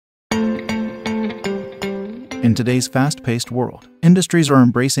In today's fast-paced world, industries are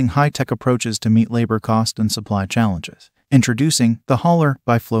embracing high-tech approaches to meet labor cost and supply challenges. Introducing the Hauler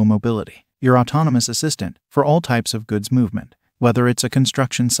by Flow Mobility, your autonomous assistant for all types of goods movement. Whether it's a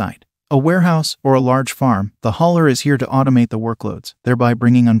construction site, a warehouse, or a large farm, the Hauler is here to automate the workloads, thereby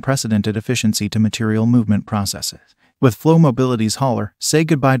bringing unprecedented efficiency to material movement processes. With Flow Mobility's Hauler, say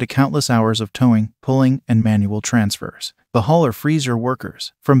goodbye to countless hours of towing, pulling, and manual transfers. The Hauler frees your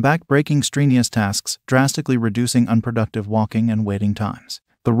workers from back-breaking strenuous tasks, drastically reducing unproductive walking and waiting times.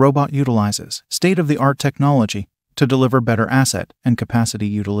 The robot utilizes state-of-the-art technology to deliver better asset and capacity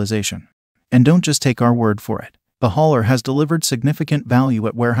utilization. And don't just take our word for it. The Hauler has delivered significant value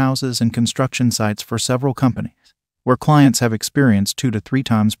at warehouses and construction sites for several companies, where clients have experienced 2 to 3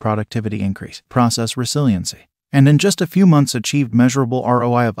 times productivity increase, process resiliency, and in just a few months achieved measurable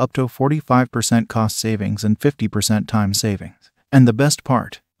ROI of up to 45% cost savings and 50% time savings. And the best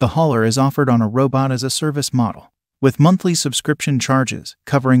part, the Hauler is offered on a robot-as-a-service model, with monthly subscription charges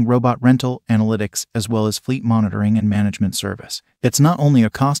covering robot rental, analytics, as well as fleet monitoring and management service. It's not only a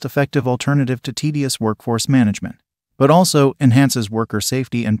cost-effective alternative to tedious workforce management, but also enhances worker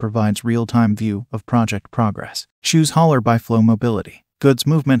safety and provides real-time view of project progress. Choose Hauler by Flow Mobility. Goods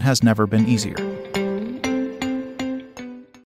movement has never been easier.